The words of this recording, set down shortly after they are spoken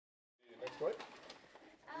week?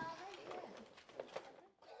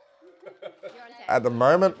 At the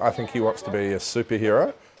moment, I think he wants to be a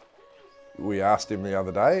superhero. We asked him the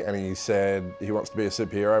other day and he said he wants to be a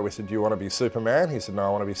superhero. We said, do you want to be Superman? He said, no, I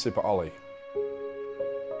want to be Super Ollie.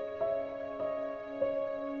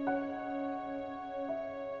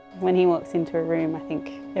 When he walks into a room, I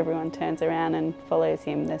think everyone turns around and follows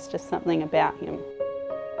him. There's just something about him.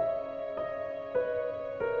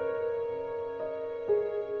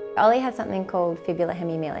 Ollie has something called fibular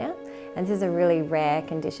hemimelia, and this is a really rare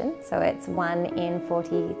condition, so it's 1 in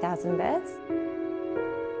 40,000 births.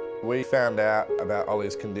 We found out about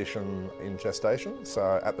Ollie's condition in gestation,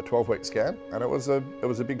 so at the 12-week scan, and it was a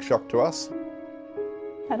big shock to us.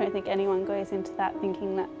 I don't think anyone goes into that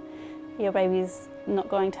thinking that your baby's not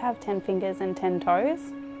going to have 10 fingers and 10 toes.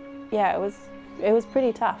 Yeah, it was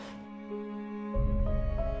pretty tough.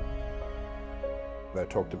 They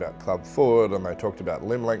talked about club foot and they talked about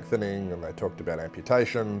limb lengthening and they talked about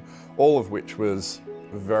amputation, all of which was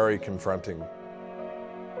very confronting.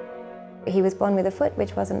 He was born with a foot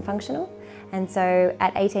which wasn't functional, and so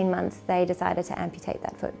at 18 months they decided to amputate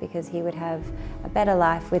that foot because he would have a better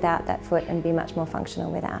life without that foot and be much more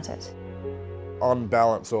functional without it. On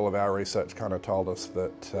balance, all of our research kind of told us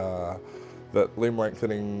that that limb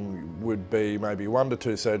lengthening would be maybe 1 to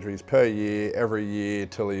 2 surgeries per year, every year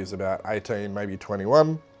till he's about 18, maybe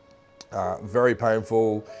 21. Very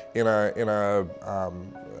painful in a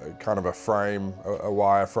kind of a frame, a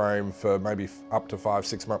wire frame for maybe up to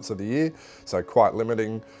 5-6 months of the year, so quite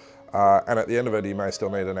limiting. And at the end of it, he may still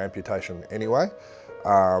need an amputation anyway.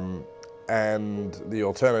 And the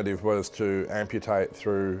alternative was to amputate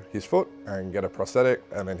through his foot and get a prosthetic,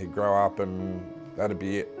 and then he'd grow up and that'd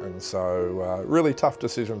be it. And so really tough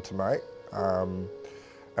decision to make.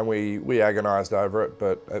 And we agonised over it,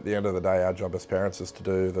 but at the end of the day, our job as parents is to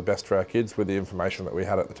do the best for our kids with the information that we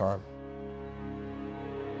had at the time.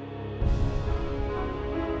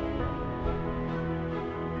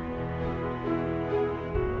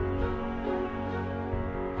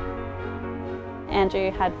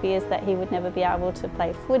 Andrew had fears that he would never be able to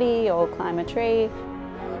play footy or climb a tree.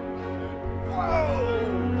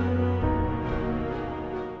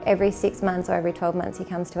 Every 6 months or every 12 months he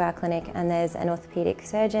comes to our clinic, and there's an orthopaedic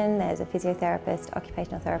surgeon, there's a physiotherapist,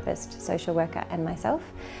 occupational therapist, social worker and myself,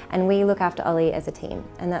 and we look after Ollie as a team,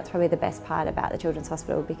 and that's probably the best part about the Children's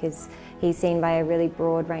Hospital because he's seen by a really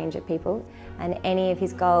broad range of people, and any of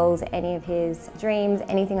his goals, any of his dreams,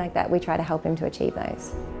 anything like that, we try to help him to achieve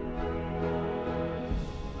those.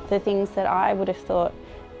 The things that I would have thought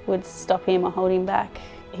would stop him or hold him back,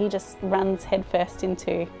 he just runs headfirst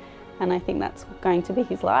into. And I think that's going to be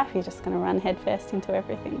his life. He's just going to run headfirst into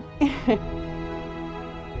everything.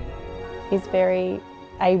 He's very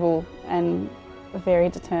able and very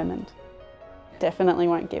determined. Definitely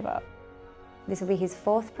won't give up. This will be his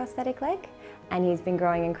 4th prosthetic leg, and he's been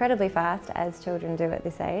growing incredibly fast, as children do at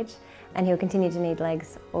this age, and he'll continue to need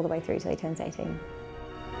legs all the way through till he turns 18.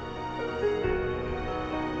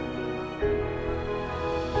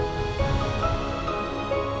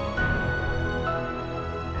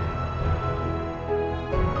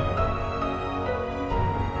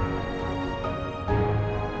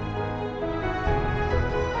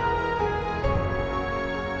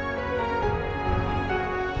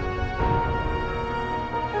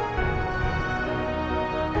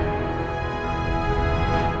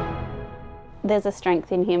 There's a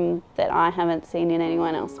strength in him that I haven't seen in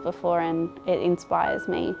anyone else before, and it inspires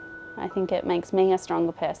me. I think it makes me a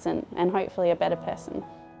stronger person and hopefully a better person.